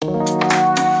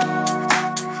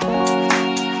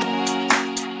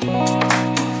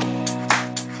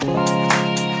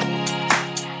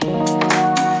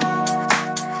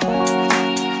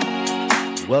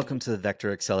Welcome to the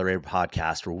Vector Accelerator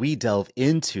podcast, where we delve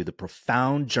into the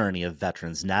profound journey of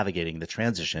veterans navigating the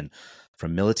transition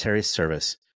from military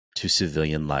service to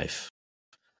civilian life.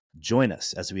 Join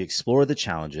us as we explore the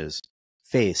challenges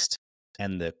faced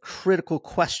and the critical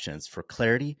questions for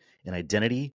clarity in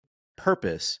identity,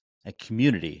 purpose, and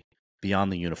community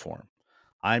beyond the uniform.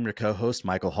 I'm your co-host,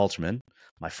 Michael Halterman.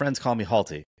 My friends call me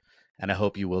Halty, and I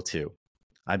hope you will too.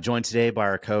 I'm joined today by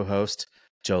our co-host,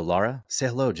 Joe Lara. Say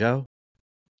hello, Joe.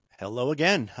 Hello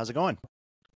again. How's it going?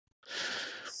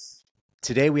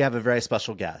 Today we have a very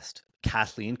special guest,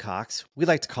 Kat Cox. We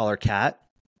like to call her Kat.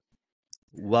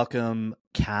 Welcome,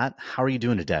 Kat. How are you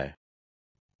doing today?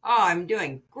 Oh, I'm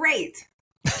doing great.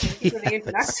 Thank you for the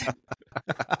introduction.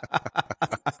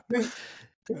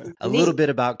 A little bit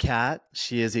about Kat.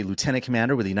 She is a lieutenant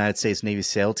commander with the United States Navy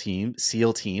SEAL Teams,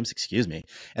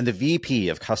 and the VP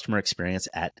of Customer Experience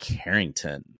at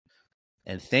Carrington.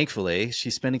 And thankfully,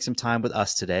 she's spending some time with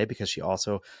us today because she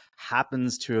also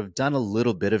happens to have done a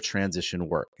little bit of transition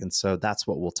work. And so that's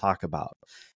what we'll talk about.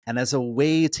 And as a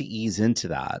way to ease into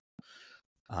that,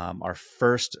 our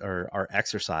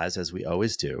exercise, as we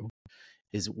always do,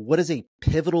 is what is a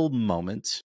pivotal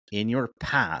moment in your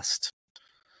past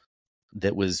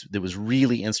that was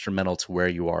really instrumental to where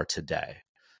you are today.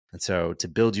 And so to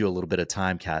build you a little bit of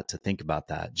time, Kat, to think about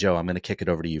that, Joe, I'm going to kick it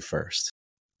over to you first.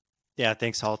 Yeah,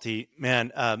 thanks, Halty.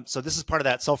 Man, so this is part of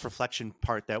that self-reflection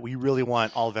part that we really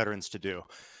want all veterans to do.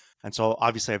 And so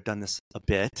obviously I've done this a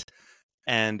bit.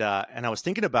 And I was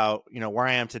thinking about, where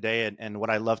I am today and what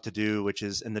I love to do, which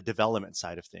is in the development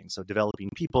side of things. So developing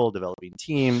people, developing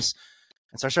teams.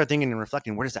 And so I started thinking and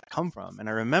reflecting, where does that come from? And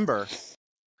I remember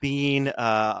being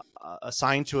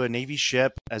assigned to a Navy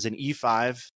ship as an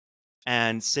E5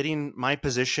 and sitting my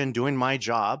position, doing my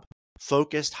job,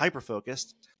 focused,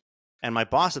 hyper-focused. And my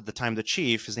boss at the time, the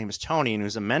chief, his name is Tony, and he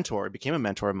was a mentor, became a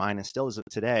mentor of mine and still is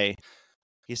today.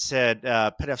 He said,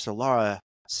 Petty Officer Lara,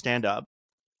 stand up,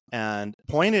 and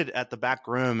pointed at the back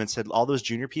room and said, all those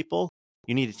junior people,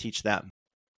 you need to teach them.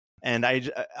 And I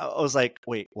was like,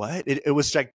 wait, what? It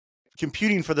was like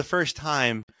computing for the first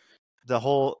time the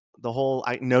whole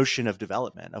notion of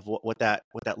development, of what that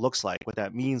looks like, what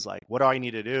that means, like, what do I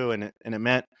need to do? And it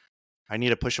meant I need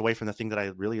to push away from the thing that I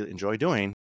really enjoy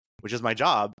doing, which is my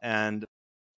job, and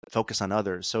focus on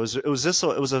others. So it was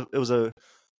the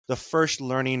first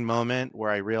learning moment where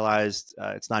I realized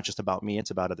it's not just about me; it's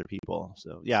about other people.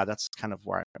 So yeah, that's kind of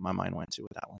where my mind went to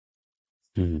with that one.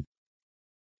 Mm-hmm.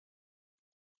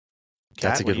 Kat,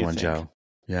 that's a good one, think? Joe.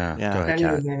 Yeah, go ahead,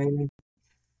 Kat.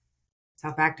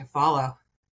 Tough act to follow.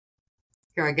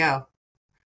 Here I go.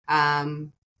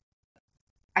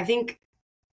 I think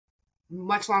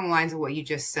much along the lines of what you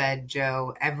just said,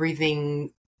 Joe,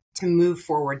 everything to move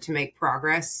forward, to make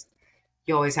progress,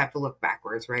 you always have to look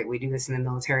backwards, right? We do this in the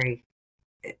military.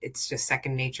 It's just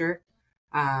second nature.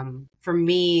 For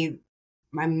me,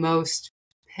 my most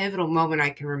pivotal moment I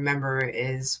can remember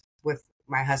is with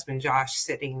my husband, Josh,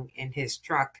 sitting in his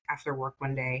truck after work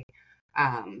one day.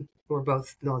 We're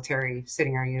both military,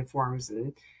 sitting in our uniforms,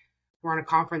 and we're on a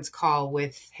conference call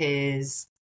with his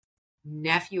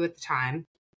nephew at the time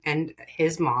and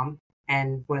his mom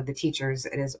and one of the teachers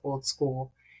at his old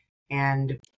school.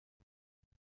 And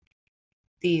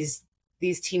these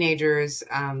teenagers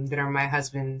that are my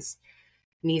husband's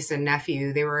niece and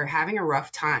nephew, they were having a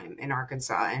rough time in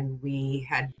Arkansas. And we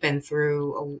had been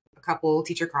through a couple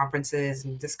teacher conferences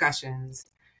and discussions.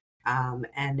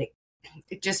 And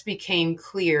it just became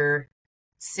clear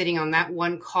sitting on that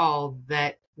one call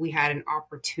that we had an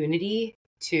opportunity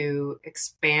to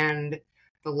expand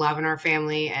the love in our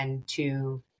family and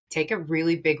to take a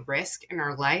really big risk in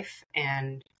our life.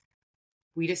 And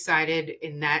we decided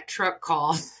in that truck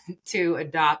call to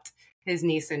adopt his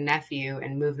niece and nephew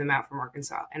and move them out from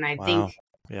Arkansas. And I think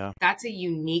that's a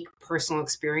unique personal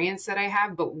experience that I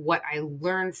have. But what I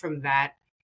learned from that,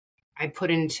 I put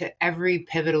into every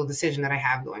pivotal decision that I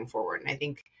have going forward. And I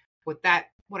think what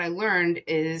I learned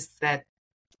is that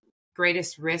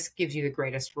greatest risk gives you the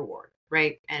greatest reward,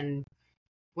 right? And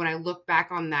when I look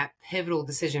back on that pivotal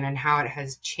decision and how it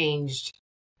has changed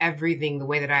everything, the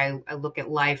way that I look at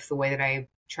life, the way that I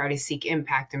try to seek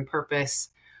impact and purpose,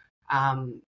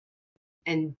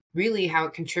 and really how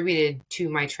it contributed to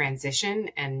my transition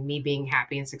and me being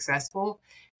happy and successful,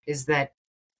 is that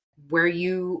where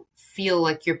you feel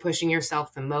like you're pushing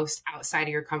yourself the most outside of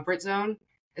your comfort zone,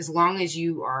 as long as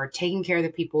you are taking care of the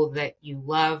people that you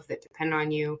love, that depend on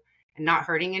you, and not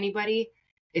hurting anybody,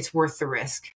 it's worth the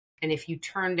risk. And if you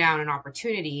turn down an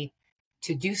opportunity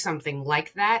to do something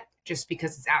like that, just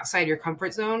because it's outside your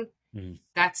comfort zone,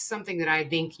 that's something that I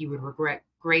think you would regret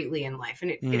greatly in life.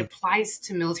 And it applies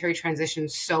to military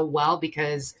transitions so well,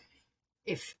 because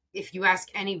if you ask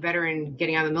any veteran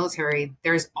getting out of the military,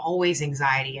 there's always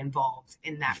anxiety involved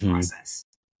in that process,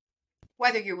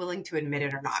 whether you're willing to admit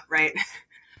it or not, right?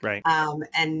 Right.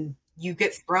 And you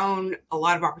get thrown a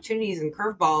lot of opportunities and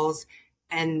curveballs,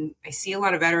 and I see a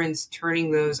lot of veterans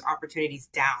turning those opportunities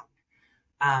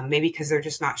down, maybe because they're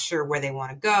just not sure where they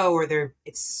want to go, or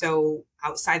it's so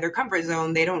outside their comfort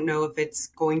zone, they don't know if it's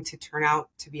going to turn out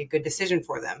to be a good decision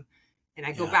for them. And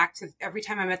I go back to, every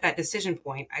time I'm at that decision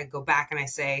point, I go back and I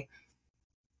say,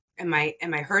 am I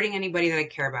hurting anybody that I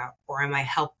care about? Or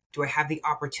do I have the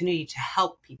opportunity to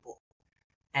help people?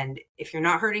 And if you're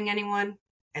not hurting anyone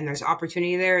and there's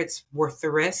opportunity there, it's worth the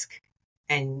risk.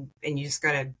 And you just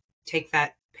got to take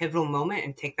that pivotal moment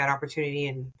and take that opportunity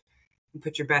and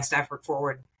put your best effort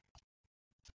forward.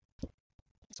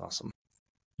 That's awesome.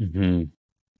 Mm-hmm.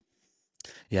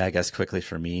 Yeah, I guess quickly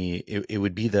for me, it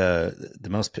would be the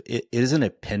most. It isn't a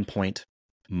pinpoint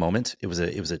moment. It was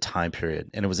a time period,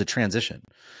 and it was a transition.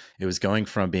 It was going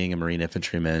from being a Marine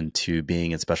infantryman to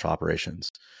being in special operations,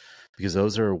 because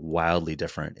those are wildly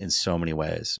different in so many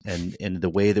ways. And in the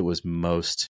way that was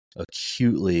most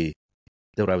acutely,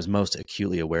 that I was most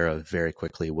acutely aware of very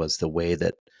quickly, was the way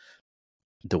that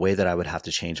I would have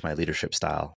to change my leadership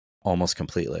style almost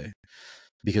completely,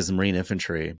 because the Marine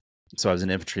infantry. So I was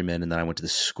an infantryman, and then I went to the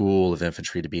school of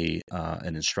infantry to be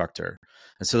an instructor.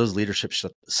 And so those leadership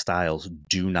styles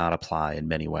do not apply in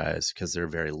many ways, because they're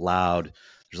very loud.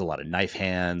 There's a lot of knife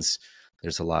hands.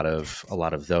 There's a lot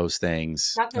of those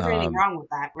things. Not that there's anything wrong with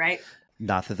that, right?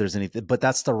 Not that there's anything, but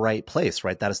that's the right place,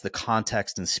 right? That is the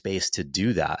context and space to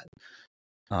do that.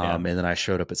 And then I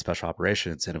showed up at special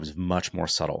operations, and it was much more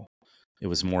subtle. It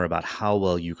was more about how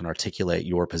well you can articulate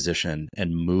your position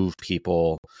and move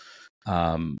people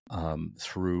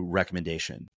through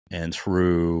recommendation and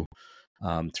through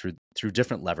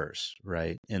different levers,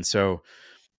 right? And so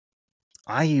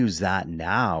I use that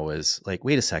now as like,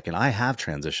 wait a second, I have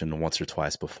transitioned once or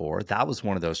twice before. That was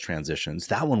one of those transitions.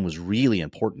 That one was really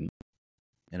important,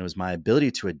 and it was my ability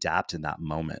to adapt in that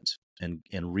moment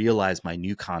and realize my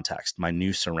new context, my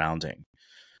new surrounding,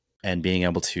 and being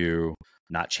able to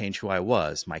not change who I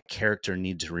was. My character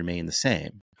needed to remain the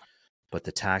same, but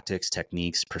the tactics,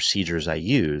 techniques, procedures I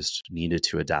used needed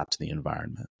to adapt to the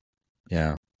environment.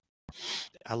 Yeah.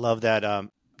 I love that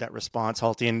that response,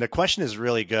 Halti. And the question is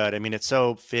really good. I mean, it's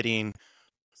so fitting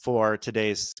for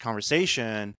today's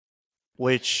conversation,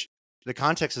 which the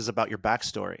context is about your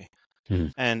backstory. Mm-hmm.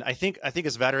 And I think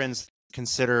as veterans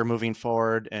consider moving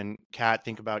forward, and Kat,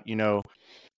 think about,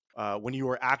 when you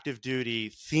were active duty,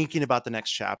 thinking about the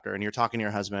next chapter, and you're talking to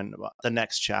your husband about the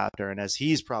next chapter, and as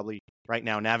he's probably right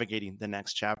now navigating the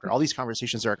next chapter, all these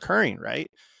conversations are occurring, right?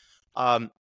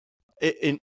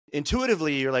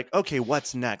 Intuitively, you're like, okay,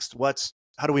 what's next?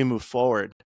 How do we move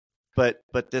forward? But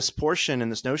this portion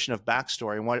and this notion of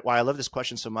backstory, and why I love this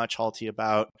question so much, Halti,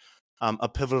 about a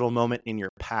pivotal moment in your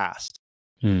past.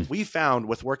 We found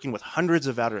with working with hundreds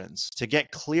of veterans, to get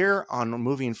clear on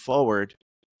moving forward,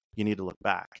 you need to look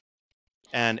back.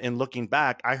 And in looking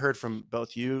back, I heard from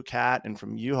both you, Kat, and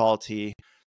from you, Halti,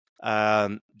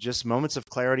 just moments of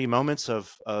clarity, moments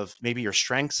of maybe your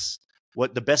strengths,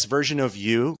 what the best version of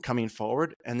you coming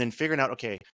forward, and then figuring out,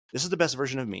 okay, this is the best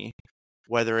version of me,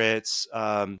 whether it's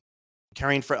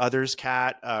caring for others,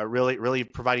 Kat, really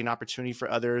providing opportunity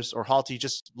for others, or Halti,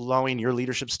 just blowing your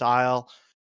leadership style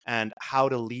and how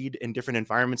to lead in different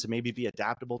environments and maybe be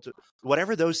adaptable to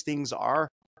whatever those things are.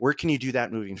 Where can you do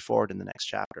that moving forward in the next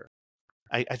chapter?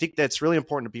 I think that's really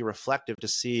important to be reflective, to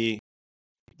see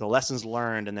the lessons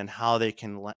learned and then how they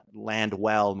can land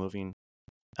well moving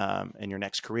in your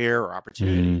next career or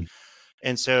opportunity.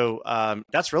 And so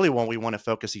that's really when we want to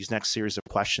focus these next series of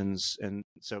questions. And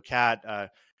so, Kat,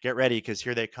 get ready, because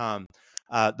here they come.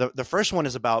 The first one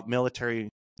is about military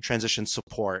transition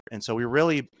support. And so we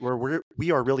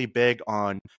are really big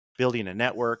on building a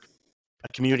network,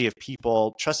 a community of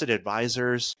people, trusted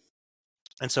advisors.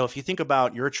 And so if you think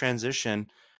about your transition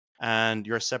and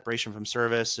your separation from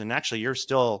service, and actually you're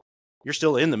still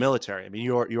in the military. I mean,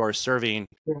 you are serving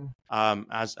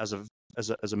as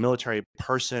a military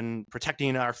person,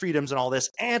 protecting our freedoms and all this,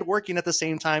 and working at the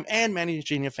same time and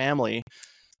managing a family.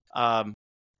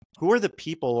 Who are the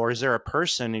people, or is there a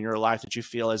person in your life that you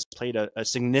feel has played a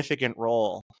significant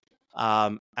role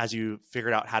as you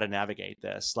figured out how to navigate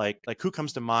this? Like who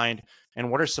comes to mind, and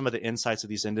what are some of the insights of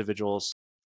these individuals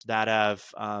that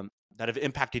have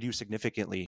impacted you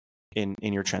significantly in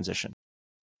your transition?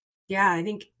 Yeah, I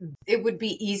think it would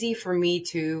be easy for me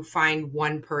to find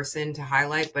one person to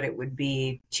highlight, but it would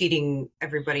be cheating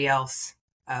everybody else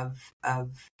of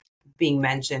being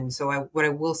mentioned. So what I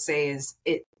will say is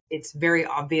it's very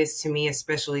obvious to me,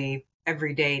 especially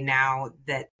every day now,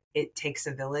 that it takes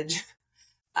a village.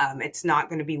 It's not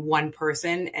going to be one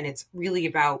person, and it's really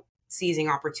about seizing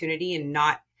opportunity and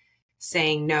not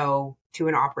saying no to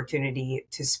an opportunity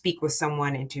to speak with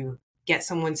someone and to get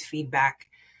someone's feedback.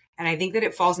 And I think that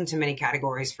it falls into many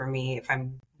categories for me. If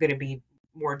I'm going to be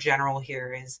more general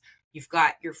here, is you've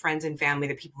got your friends and family,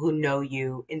 the people who know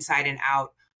you inside and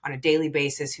out on a daily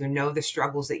basis, who know the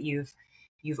struggles that you've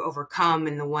overcome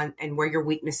and where your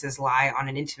weaknesses lie on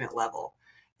an intimate level.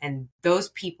 And those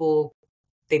people,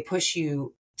 they push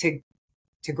you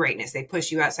to greatness. They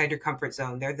push you outside your comfort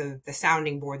zone. They're the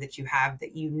sounding board that you have,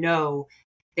 that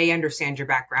they understand your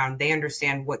background. They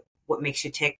understand what makes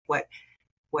you tick, what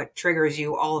triggers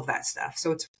you, all of that stuff. So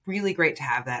it's really great to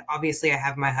have that. Obviously, I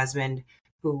have my husband,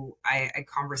 who I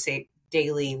conversate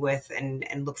daily with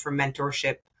and look for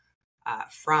mentorship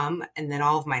from, and then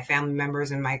all of my family members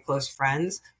and my close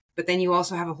friends. But then you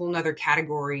also have a whole nother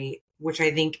category, which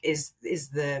I think is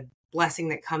the blessing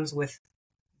that comes with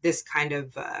this kind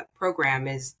of program,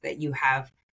 is that you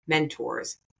have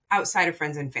mentors outside of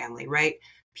friends and family, right?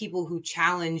 People who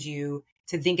challenge you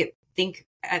to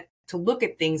to look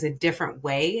at things a different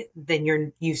way than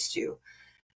you're used to.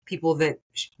 People that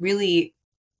really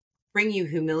bring you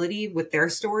humility with their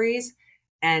stories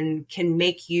and can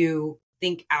make you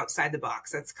think outside the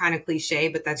box. That's kind of cliche,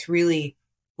 but that's really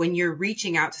when you're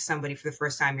reaching out to somebody for the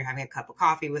first time, you're having a cup of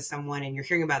coffee with someone and you're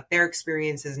hearing about their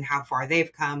experiences and how far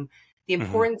they've come. The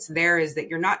importance there is that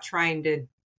you're not trying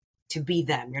to be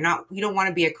them. You don't want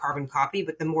to be a carbon copy,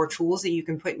 but the more tools that you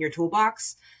can put in your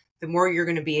toolbox, the more you're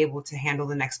going to be able to handle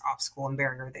the next obstacle and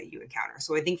barrier that you encounter.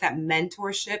 So I think that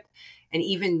mentorship and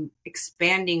even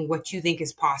expanding what you think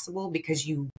is possible, because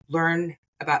you learn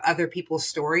about other people's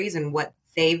stories and what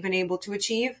they've been able to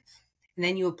achieve, and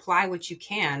then you apply what you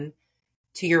can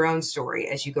to your own story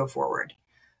as you go forward.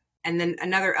 And then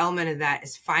another element of that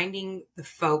is finding the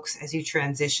folks as you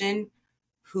transition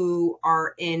who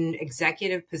are in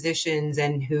executive positions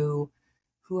and who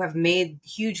have made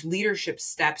huge leadership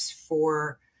steps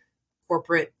for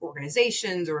corporate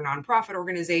organizations or nonprofit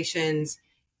organizations,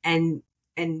 and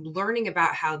learning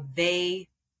about how they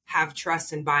have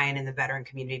trust and buy-in in the veteran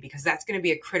community, because that's going to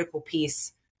be a critical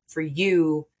piece for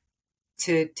you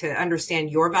to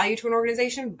understand your value to an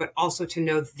organization, but also to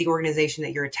know that the organization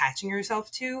that you're attaching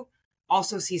yourself to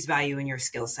also sees value in your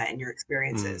skill set and your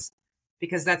experiences,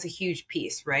 because that's a huge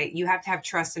piece, right? You have to have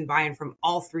trust and buy-in from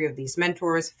all three of these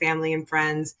mentors, family and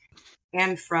friends,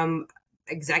 and from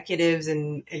executives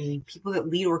and people that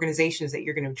lead organizations that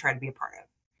you're going to try to be a part of.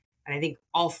 And I think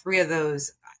all three of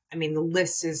those, I mean, the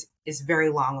list is very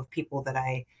long of people that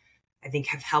I think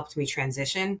have helped me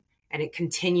transition, and it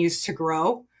continues to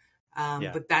grow.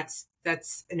 But that's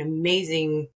an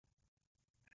amazing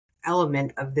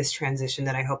element of this transition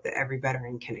that I hope that every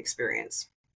veteran can experience.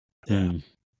 Yeah.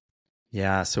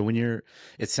 Yeah. So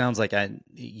it sounds like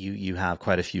you have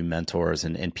quite a few mentors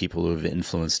and people who have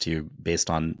influenced you based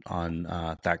on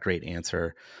that great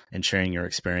answer and sharing your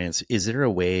experience. Is there a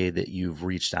way that you've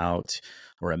reached out,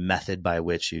 or a method by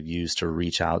which you've used to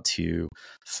reach out to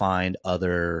find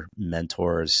other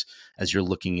mentors as you're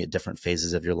looking at different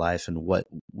phases of your life? And what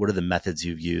are the methods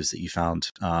you've used that you found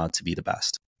to be the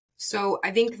best? So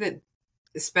I think that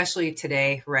especially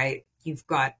today, right, you've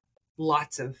got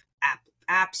lots of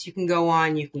apps you can go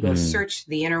on. You can go search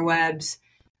the interwebs.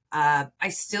 I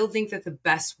still think that the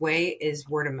best way is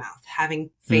word of mouth,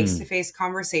 having face-to-face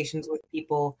conversations with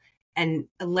people and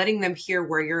letting them hear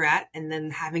where you're at, and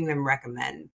then having them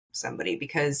recommend somebody,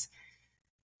 because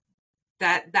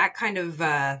that kind of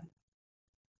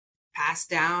pass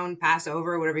down, pass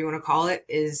over, whatever you want to call it,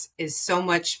 is so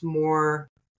much more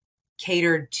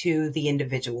catered to the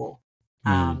individual.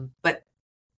 But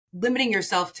limiting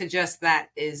yourself to just that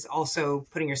is also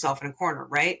putting yourself in a corner,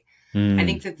 right? I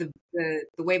think that the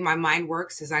way my mind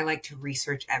works is I like to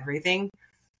research everything.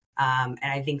 And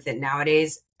I think that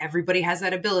nowadays everybody has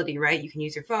that ability, right? You can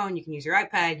use your phone, you can use your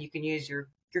iPad, you can use your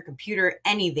computer,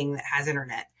 anything that has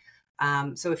internet.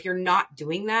 So if you're not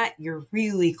doing that, you're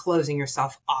really closing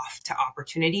yourself off to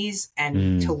opportunities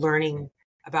and to learning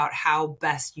about how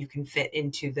best you can fit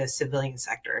into the civilian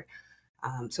sector.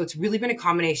 So it's really been a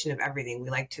combination of everything. We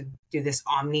like to do this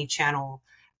omni-channel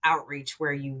outreach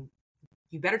where you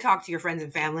better talk to your friends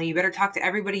and family. You better talk to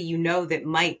everybody you know that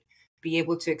might be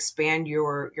able to expand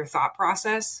your thought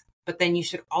process. But then you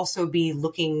should also be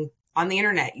looking on the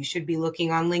internet. You should be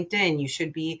looking on LinkedIn. You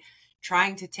should be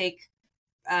trying to take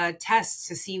tests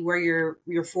to see where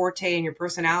your forte and your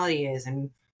personality is, and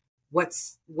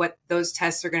what those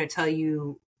tests are going to tell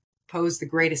you pose the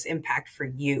greatest impact for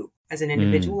you as an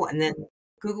individual, and then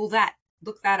Google that,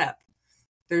 look that up.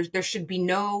 There should be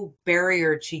no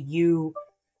barrier to you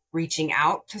reaching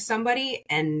out to somebody.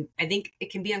 And I think it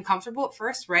can be uncomfortable at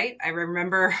first, right? I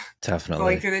remember Definitely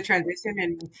going through the transition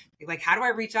and like, how do I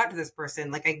reach out to this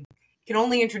person? Like, I can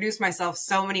only introduce myself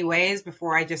so many ways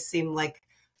before I just seem like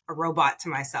a robot to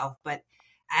myself. But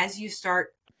as you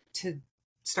start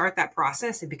that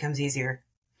process, it becomes easier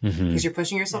because you're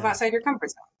pushing yourself outside your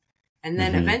comfort zone. And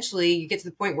then eventually you get to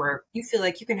the point where you feel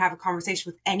like you can have a conversation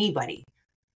with anybody,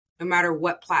 no matter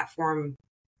what platform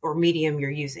or medium you're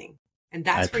using. And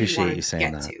that's where you want to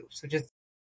get to. So just,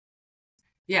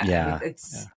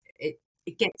 it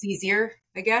gets easier,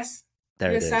 I guess,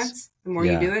 in a sense, the more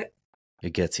you do it.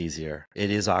 It gets easier.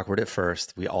 It is awkward at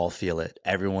first. We all feel it.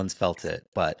 Everyone's felt it,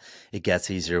 but it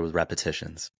gets easier with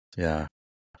repetitions. Yeah.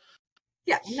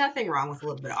 Yeah. Nothing wrong with a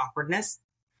little bit of awkwardness.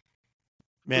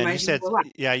 Man,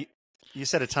 you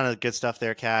said a ton of good stuff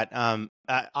there, Kat.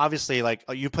 Obviously, like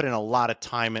you put in a lot of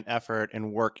time and effort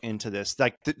and work into this.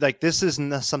 Like this is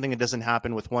something that doesn't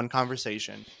happen with one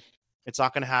conversation. It's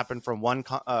not going to happen from one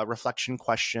reflection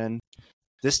question.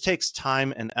 This takes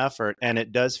time and effort, and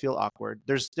it does feel awkward.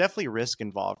 There's definitely risk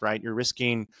involved, right? You're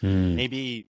risking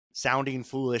maybe sounding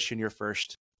foolish in your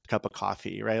first cup of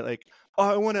coffee, right? Like, oh,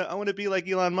 I want to be like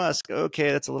Elon Musk.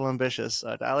 Okay, that's a little ambitious.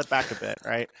 Dial it back a bit,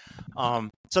 right?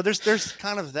 So there's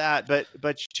kind of that,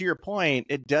 but to your point,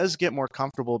 it does get more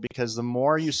comfortable because the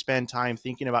more you spend time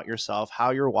thinking about yourself,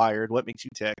 how you're wired, what makes you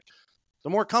tick,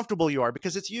 the more comfortable you are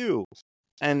because it's you.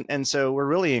 And so we're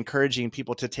really encouraging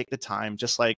people to take the time,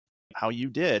 just like how you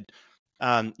did.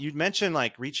 You'd mentioned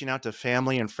like reaching out to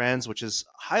family and friends, which is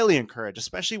highly encouraged,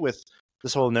 especially with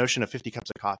this whole notion of 50 cups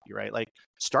of coffee, right? Like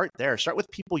start there, start with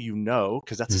people you know,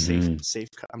 because that's a safe,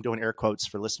 I'm doing air quotes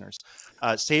for listeners,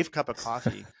 safe cup of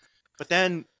coffee. But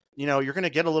then, you're going to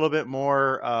get a little bit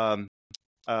more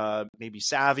maybe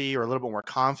savvy or a little bit more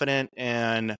confident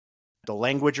in the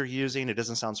language you're using. It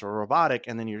doesn't sound so robotic.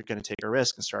 And then you're going to take a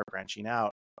risk and start branching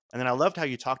out. And then I loved how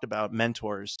you talked about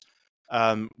mentors.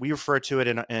 We refer to it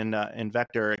in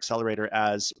Vector Accelerator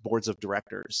as boards of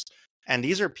directors. And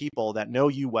these are people that know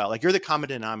you well. Like you're the common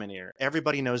denominator.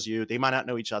 Everybody knows you. They might not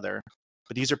know each other,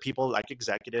 but these are people like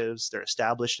executives. They're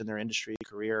established in their industry,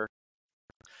 career.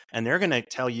 And they're going to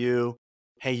tell you,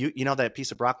 hey, you know that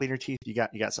piece of broccoli in your teeth? You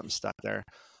got something stuck there.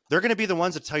 They're going to be the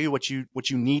ones that tell you what you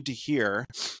need to hear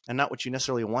and not what you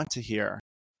necessarily want to hear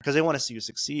because they want to see you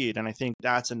succeed. And I think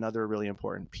that's another really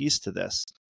important piece to this.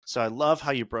 So I love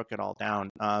how you broke it all down.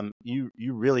 You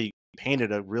really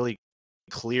painted a really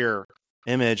clear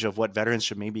image of what veterans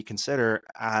should maybe consider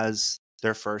as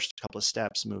their first couple of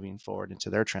steps moving forward into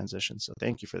their transition. So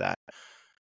thank you for that.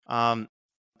 I'm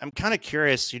kind of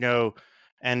curious,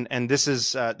 and this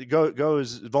is go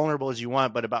as vulnerable as you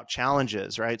want, but about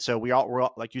challenges, right? So we're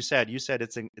all like you said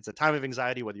it's a time of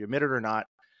anxiety, whether you admit it or not.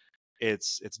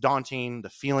 It's daunting, the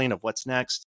feeling of what's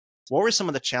next. What were some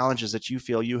of the challenges that you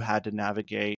feel you had to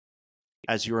navigate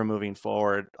as you were moving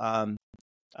forward?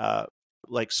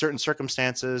 Like certain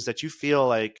circumstances that you feel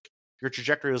like your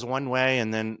trajectory was one way,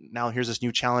 and then now here's this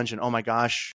new challenge, and oh my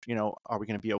gosh, are we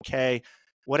going to be okay?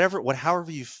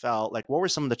 However you felt, like what were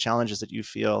some of the challenges that you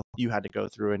feel you had to go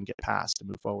through and get past to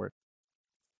move forward?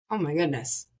 Oh my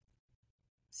goodness.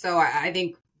 So I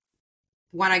think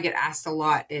one I get asked a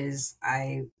lot is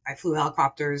I flew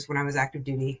helicopters when I was active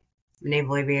duty,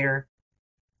 naval aviator.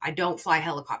 I don't fly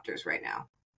helicopters right now.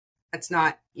 That's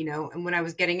not, and when I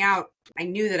was getting out, I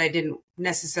knew that I didn't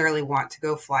necessarily want to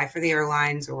go fly for the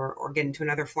airlines or get into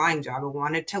another flying job. I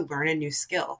wanted to learn a new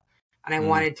skill and I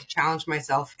wanted to challenge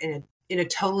myself in a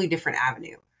totally different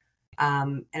avenue.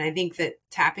 And I think that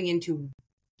tapping into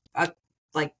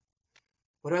like,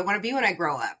 what do I want to be when I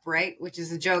grow up? Right. Which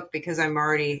is a joke because I'm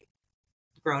already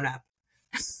grown up,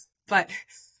 but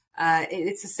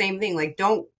it's the same thing. Like,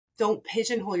 don't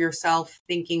pigeonhole yourself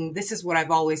thinking this is what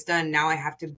I've always done. Now I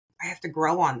have to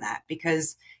grow on that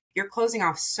because you're closing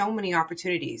off so many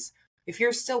opportunities. If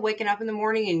you're still waking up in the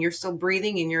morning and you're still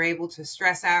breathing and you're able to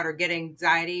stress out or get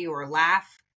anxiety or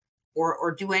laugh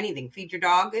or do anything, feed your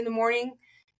dog in the morning,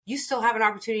 you still have an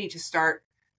opportunity to start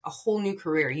a whole new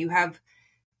career. You have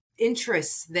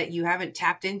interests that you haven't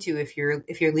tapped into if you're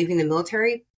leaving the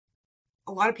military.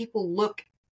 A lot of people look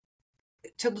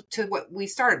to what we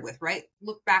started with, right?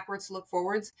 Look backwards, look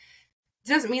forwards. It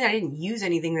doesn't mean I didn't use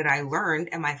anything that I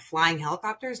learned. Am I flying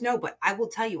helicopters? No, but I will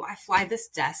tell you, I fly this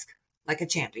desk like a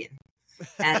champion.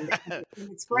 And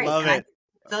it's great. Love and it.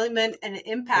 I feel an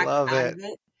impact out of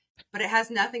it. But it has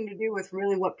nothing to do with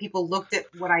really what people looked at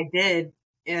what I did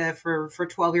for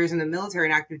 12 years in the military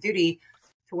and active duty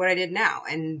to what I did now.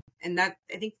 And that,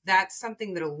 I think that's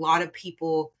something that a lot of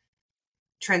people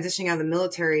transitioning out of the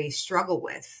military struggle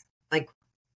with. Like,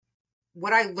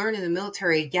 what I learned in the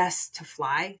military, yes, to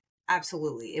fly,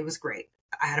 absolutely. It was great.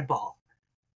 I had a ball.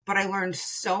 But I learned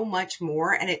so much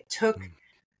more, and it took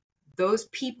those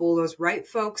people, those right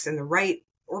folks and the right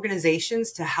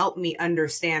organizations to help me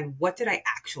understand, what did I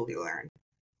actually learn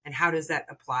and how does that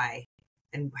apply,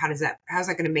 and how's that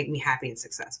going to make me happy and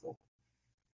successful?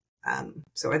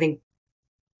 So I think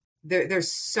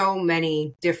there's so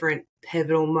many different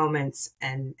pivotal moments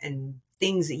and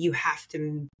things that you have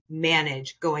to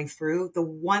manage going through. The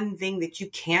one thing that you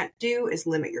can't do is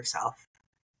limit yourself.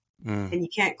 And you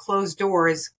can't close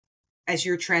doors as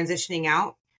you're transitioning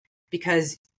out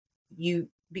because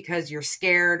you're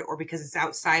scared, or because it's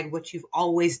outside what you've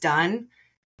always done.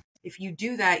 If you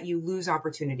do that, you lose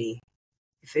opportunity.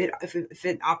 If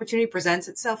an opportunity presents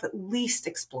itself, at least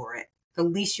explore it. The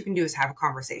least you can do is have a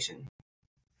conversation.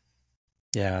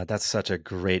 Yeah, that's such a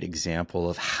great example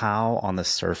of how on the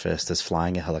surface does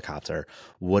flying a helicopter,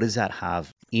 what does that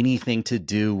have anything to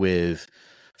do with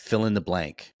fill in the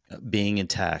blank, being in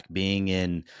tech, being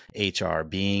in HR,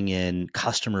 being in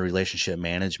customer relationship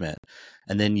management?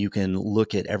 And then you can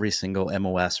look at every single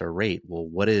MOS or rate. Well,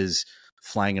 what does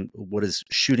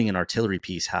shooting an artillery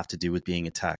piece have to do with being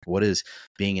in tech? What does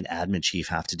being an admin chief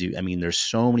have to do? I mean, there's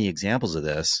so many examples of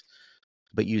this,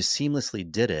 but you seamlessly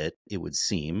did it, it would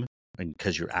seem, and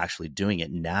because you're actually doing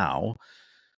it now.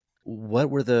 What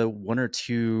were the one or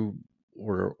two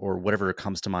or whatever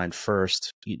comes to mind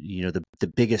first,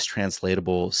 the biggest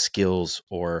translatable skills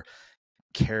or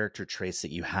character traits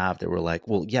that you have that were like,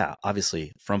 well, yeah,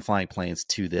 obviously from flying planes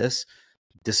to this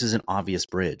is an obvious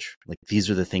bridge. Like, these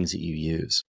are the things that you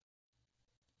use.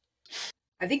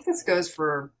 I think this goes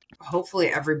for hopefully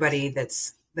everybody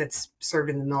that's served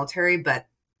in the military, but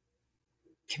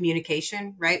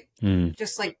communication, right?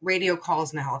 Just like radio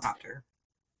calls in a helicopter.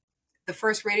 The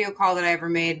first radio call that I ever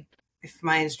made, if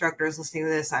my instructor is listening to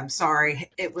this, I'm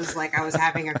sorry. It was like I was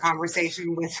having a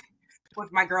conversation with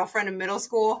my girlfriend in middle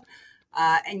school.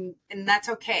 And that's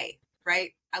okay,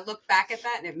 right? I look back at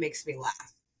that and it makes me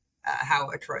laugh, how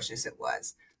atrocious it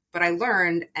was. But I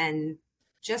learned, and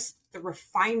just the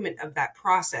refinement of that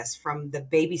process from the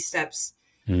baby steps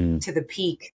to the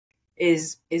peak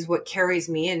is what carries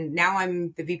me. And now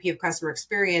I'm the VP of Customer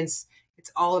Experience.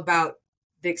 It's all about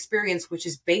the experience, which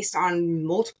is based on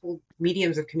multiple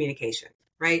mediums of communication,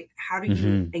 right? How do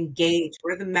you engage?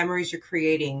 What are the memories you're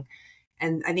creating?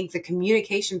 And I think the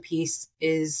communication piece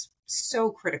is so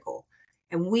critical.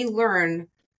 And we learn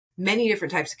many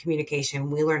different types of communication.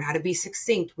 We learn how to be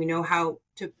succinct. We know how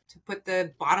to put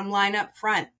the bottom line up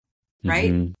front,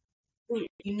 right? You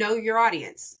know your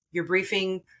audience. You're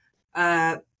briefing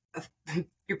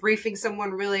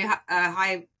someone really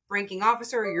high ranking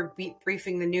officer, or you're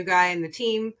briefing the new guy in the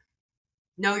team.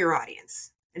 Know your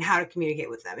audience and how to communicate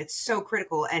with them. It's so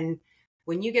critical. And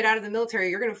when you get out of the military,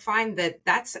 you're going to find that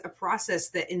that's a process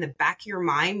that in the back of your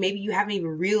mind, maybe you haven't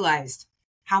even realized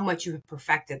how much you have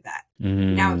perfected that.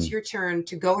 Now it's your turn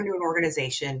to go into an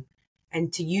organization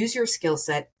and to use your skill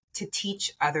set to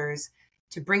teach others,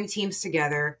 to bring teams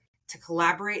together, to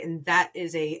collaborate. And that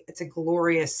is it's a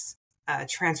glorious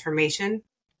transformation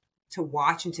to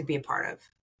watch and to be a part of.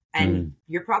 And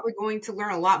you're probably going to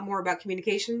learn a lot more about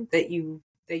communication that you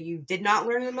did not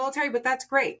learn in the military, but that's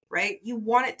great, right? You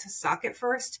want it to suck at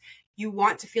first. You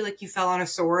want to feel like you fell on a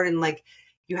sword and like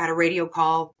you had a radio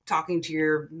call talking to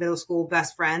your middle school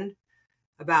best friend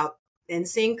about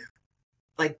NSYNC.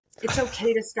 Like, it's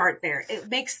okay to start there. It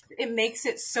makes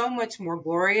it so much more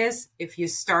glorious if you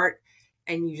start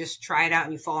and you just try it out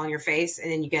and you fall on your face, and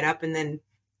then you get up, and then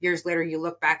years later you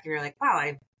look back and you're like,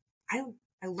 wow, I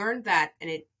learned that,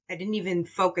 and I didn't even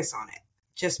focus on it.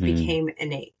 Just became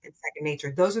innate and second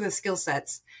nature. Those are the skill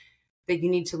sets that you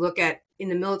need to look at in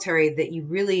the military that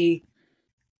you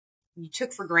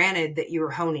took for granted that you were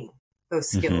honing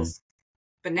those skills.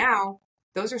 But now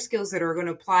those are skills that are going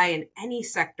to apply in any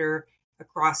sector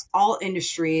across all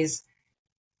industries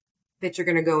that you're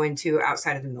going to go into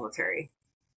outside of the military.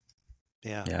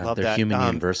 Yeah, love they're that. Human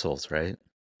universals, right?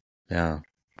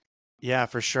 Yeah,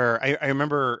 for sure. I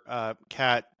remember,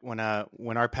 Kat, when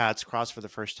our paths crossed for the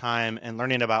first time and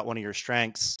learning about one of your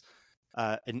strengths,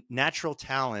 natural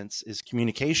talents is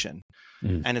communication.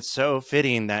 And it's so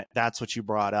fitting that that's what you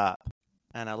brought up.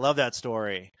 And I love that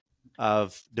story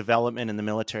of development in the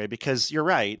military, because you're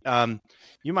right.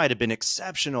 You might have been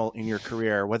exceptional in your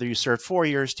career, whether you served 4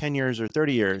 years, 10 years, or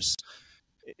 30 years.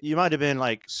 You might have been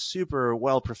like super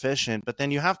well proficient, but then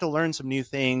you have to learn some new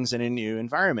things in a new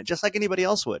environment, just like anybody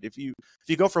else would. If you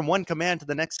go from one command to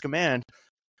the next command,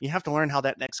 you have to learn how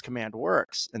that next command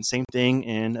works. And same thing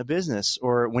in a business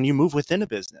or when you move within a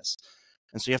business.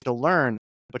 And so you have to learn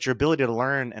but your ability to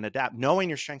learn and adapt, knowing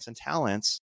your strengths and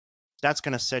talents, that's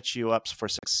going to set you up for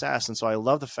success. And so I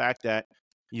love the fact that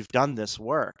you've done this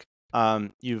work.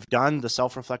 You've done the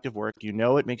self-reflective work. You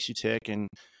know it makes you tick, and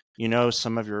you know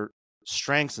some of your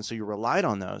strengths, and so you relied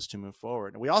on those to move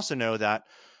forward. And we also know that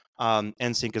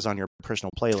NSYNC is on your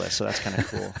personal playlist, so that's kind of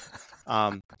cool.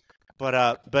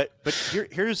 But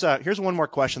here's one more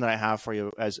question that I have for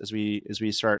you as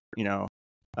we start,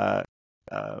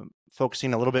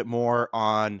 focusing a little bit more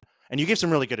on. And you gave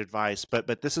some really good advice,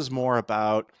 but this is more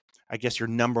about, I guess, your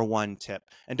number one tip.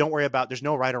 And don't worry about, there's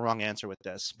no right or wrong answer with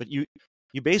this, but you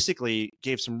basically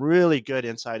gave some really good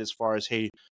insight as far as, hey,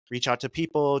 reach out to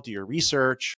people, do your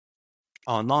research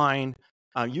online.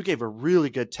 You gave a really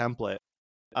good template.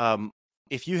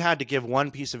 If you had to give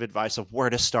one piece of advice of where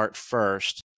to start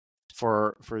first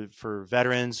for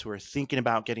veterans who are thinking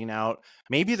about getting out,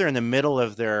 maybe they're in the middle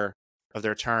of their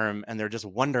term and they're just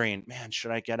wondering, man,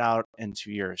 should I get out in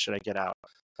 2 years? Should I get out?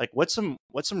 Like, what's some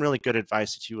really good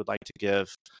advice that you would like to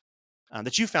give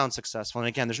that you found successful? And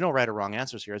again, there's no right or wrong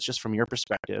answers here. It's just from your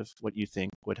perspective, what you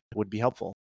think would be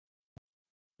helpful.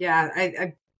 Yeah,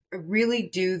 I really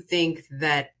do think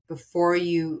that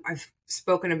I've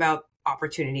spoken about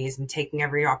opportunities and taking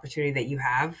every opportunity that you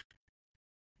have.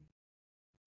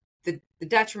 The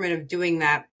detriment of doing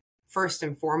that first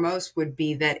and foremost would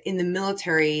be that in the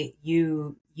military,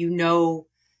 you know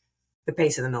the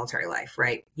pace of the military life,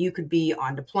 right? You could be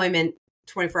on deployment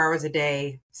 24 hours a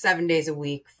day, 7 days a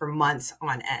week for months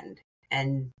on end.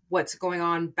 And what's going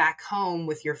on back home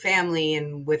with your family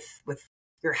and with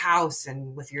your house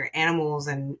and with your animals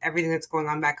and everything that's going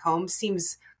on back home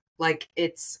seems like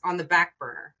it's on the back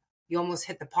burner. You almost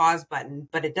hit the pause button,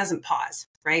 but it doesn't pause,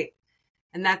 right?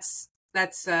 And that's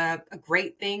a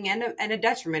great thing and a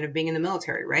detriment of being in the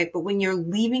military, right? But when you're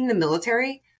leaving the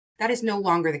military, that is no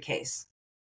longer the case.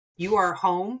 You are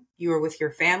home, you are with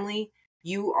your family,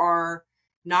 you are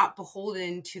not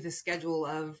beholden to the schedule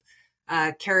of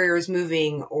carriers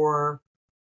moving or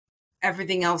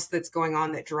everything else that's going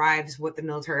on that drives what the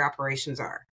military operations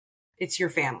are. It's your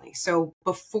family. So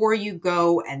before you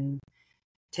go and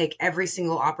take every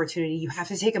single opportunity, you have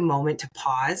to take a moment to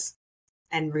pause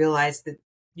and realize that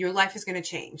your life is going to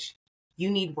change.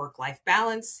 You need work-life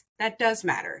balance. That does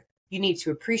matter. You need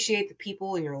to appreciate the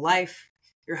people in your life,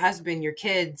 your husband, your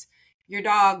kids, your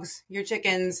dogs, your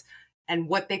chickens, and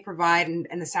what they provide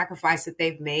and the sacrifice that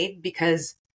they've made,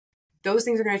 because those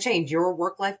things are going to change. Your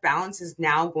work-life balance is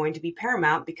now going to be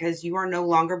paramount because you are no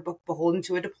longer beholden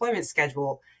to a deployment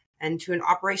schedule and to an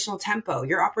operational tempo.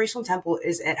 Your operational tempo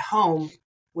is at home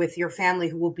with your family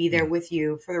who will be there with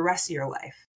you for the rest of your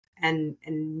life. And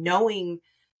knowing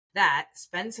that,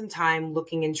 spend some time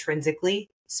looking intrinsically,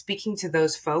 speaking to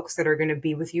those folks that are going to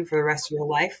be with you for the rest of your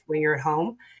life when you're at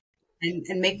home,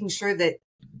 and making sure that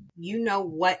you know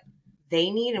what they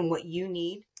need and what you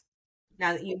need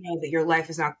now that you know that your life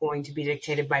is not going to be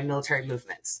dictated by military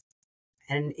movements.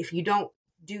 And if you don't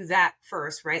do that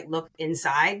first, right, look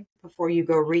inside before you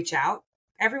go reach out.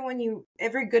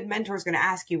 Every good mentor is going to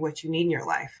ask you what you need in your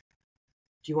life.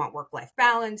 Do you want work-life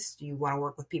balance? Do you want to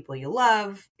work with people you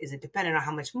love? Is it dependent on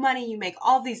how much money you make?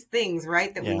 All these things,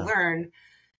 right, that we learn.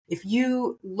 If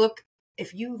you look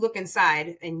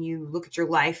inside and you look at your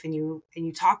life and you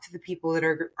talk to the people that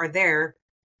are there,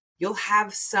 you'll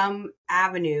have some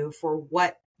avenue for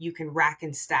what you can rack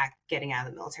and stack getting out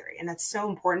of the military. And that's so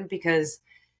important because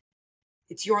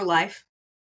it's your life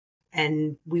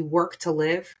and we work to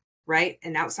live, right?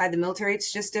 And outside the military,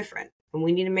 it's just different. And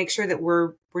we need to make sure that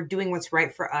we're doing what's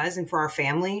right for us and for our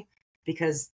family,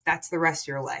 because that's the rest of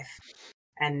your life.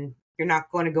 And you're not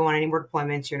going to go on any more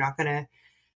deployments. You're not going to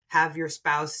have your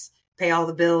spouse pay all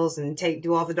the bills and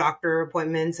do all the doctor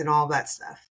appointments and all that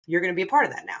stuff. You're going to be a part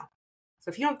of that now. So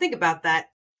if you don't think about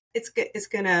that, it's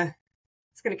gonna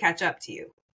catch up to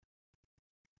you.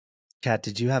 Kat,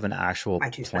 did you have an actual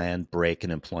planned break in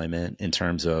employment in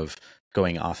terms of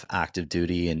going off active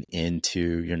duty and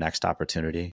into your next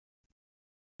opportunity?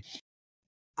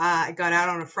 I got out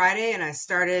on a Friday and I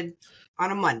started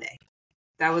on a Monday.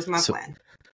 That was my plan.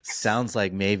 Sounds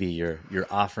like maybe you're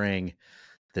offering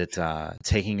that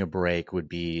taking a break would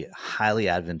be highly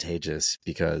advantageous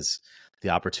because the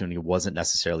opportunity wasn't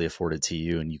necessarily afforded to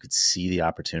you and you could see the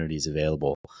opportunities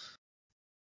available.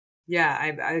 Yeah,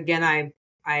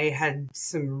 I had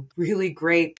some really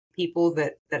great people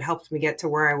that helped me get to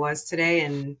where I was today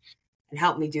and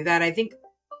helped me do that. I think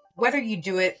whether you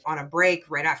do it on a break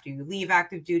right after you leave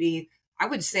active duty, I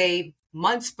would say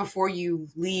months before you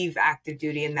leave active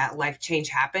duty and that life change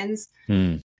happens,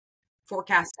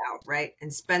 forecast out, right?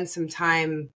 And spend some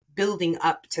time building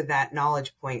up to that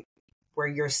knowledge point where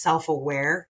you're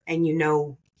self-aware and you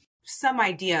know some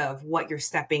idea of what you're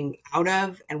stepping out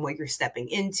of and what you're stepping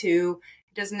into.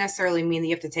 It doesn't necessarily mean that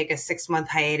you have to take a 6-month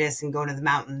hiatus and go into the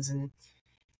mountains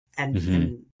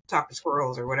and talk to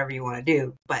squirrels or whatever you want to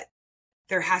do. But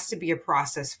there has to be a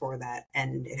process for that.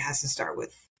 And it has to start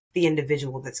with the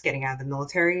individual that's getting out of the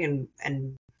military and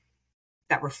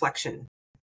that reflection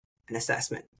and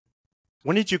assessment.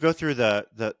 When did you go through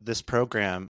this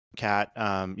program, Kat?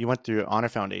 You went through Honor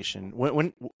Foundation.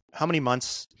 How many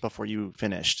months before you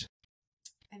finished?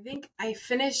 I think I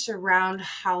finished around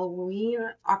Halloween,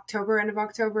 end of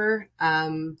October,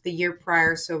 the year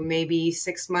prior. So maybe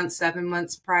 6 months, 7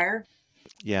 months prior.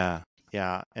 Yeah.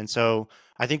 And so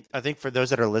I think for those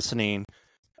that are listening,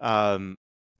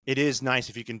 it is nice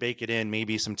if you can bake it in,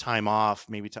 maybe some time off,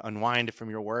 maybe to unwind from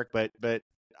your work. But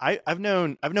I've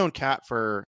known Kat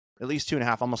for at least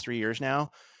 2.5, almost 3 years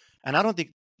now, and I don't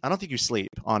think you sleep.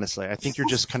 Honestly, I think you're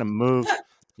just kind of moved.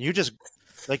 You just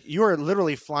like you are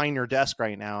literally flying your desk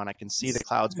right now, and I can see the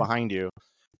clouds behind you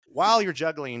while you're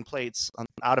juggling plates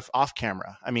off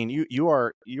camera. I mean, you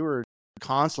are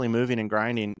constantly moving and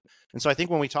grinding, and so I think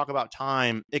when we talk about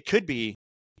time, it could be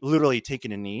literally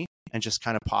taking a knee and just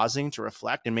kind of pausing to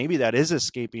reflect, and maybe that is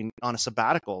escaping on a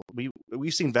sabbatical.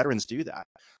 We've seen veterans do that,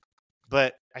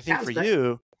 but I think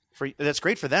that's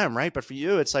great for them, right? But for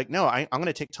you, it's like, no, I'm going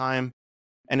to take time,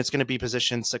 and it's going to be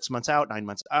positioned 6 months out, 9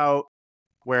 months out,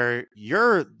 where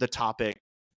you're the topic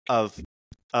of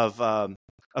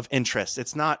interest.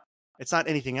 It's not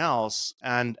anything else.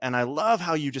 And I love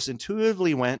how you just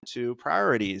intuitively went to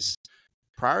priorities.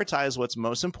 Prioritize what's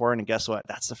most important. And guess what?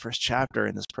 That's the first chapter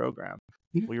in this program.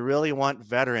 We really want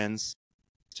veterans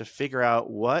to figure out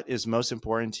what is most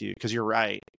important to you. Because you're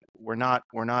right. We're not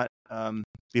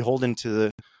beholden to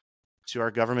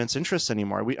our government's interests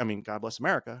anymore. God bless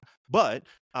America. But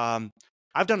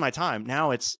I've done my time. Now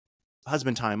it's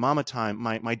husband time, mama time,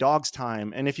 my dog's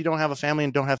time. And if you don't have a family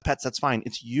and don't have pets, that's fine.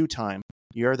 It's you time.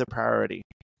 You're the priority.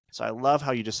 So I love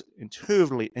how you just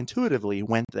intuitively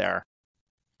went there.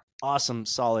 Awesome,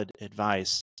 solid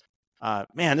advice.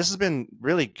 Man, this has been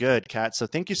really good, Kat. So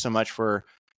thank you so much for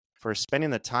spending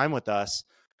the time with us.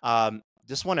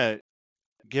 Just want to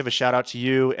give a shout out to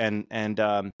you and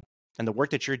the work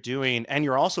that you're doing. And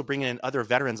you're also bringing in other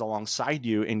veterans alongside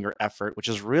you in your effort, which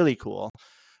is really cool.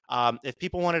 If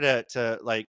people wanted to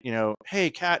like, hey,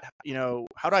 Kat,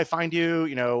 how do I find you,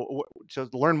 to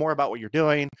learn more about what you're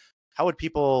doing? How would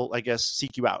people, I guess,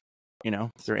 seek you out,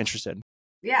 if they're interested?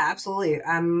 Yeah, absolutely.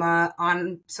 I'm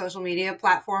on social media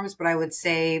platforms, but I would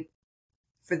say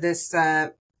for this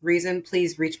reason,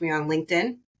 please reach me on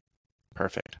LinkedIn.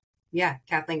 Perfect. Yeah,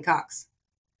 Kathleen Cox.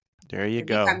 There you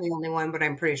go. I'm the only one, but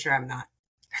I'm pretty sure I'm not.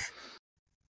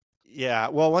 Yeah.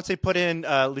 Well, once they put in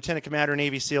Lieutenant Commander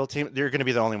Navy SEAL team, they're going to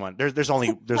be the only one. There's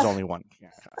only one.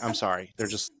 I'm sorry.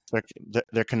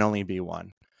 There can only be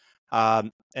one.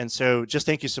 And so just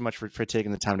thank you so much for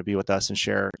taking the time to be with us and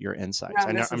share your insights.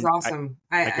 No, this is awesome.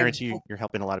 I guarantee you're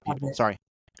helping a lot of people. Sorry.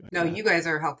 No, you guys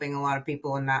are helping a lot of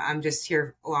people, and I'm just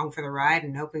here along for the ride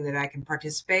and hoping that I can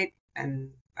participate. And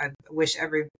I wish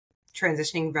every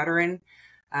transitioning veteran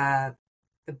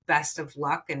the best of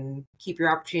luck, and keep your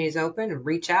opportunities open and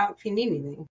reach out if you need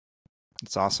anything.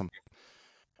 That's awesome.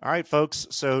 All right, folks.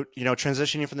 So,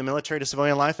 transitioning from the military to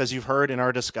civilian life, as you've heard in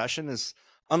our discussion, is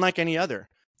unlike any other.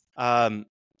 And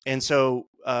so,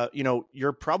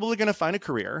 you're probably going to find a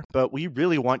career, but we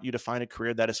really want you to find a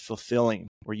career that is fulfilling,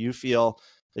 where you feel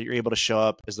that you're able to show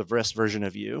up as the best version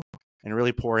of you and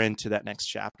really pour into that next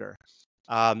chapter.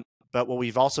 But what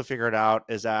we've also figured out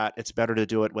is that it's better to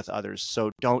do it with others. So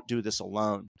don't do this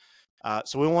alone.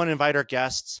 So we want to invite our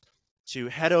guests to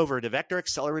head over to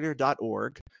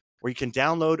vectoraccelerator.org, where you can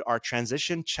download our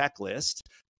transition checklist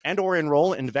and/or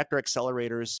enroll in Vector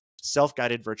Accelerator's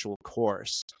self-guided virtual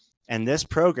course. And this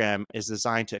program is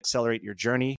designed to accelerate your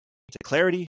journey to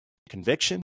clarity,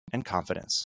 conviction, and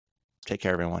confidence. Take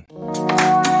care, everyone.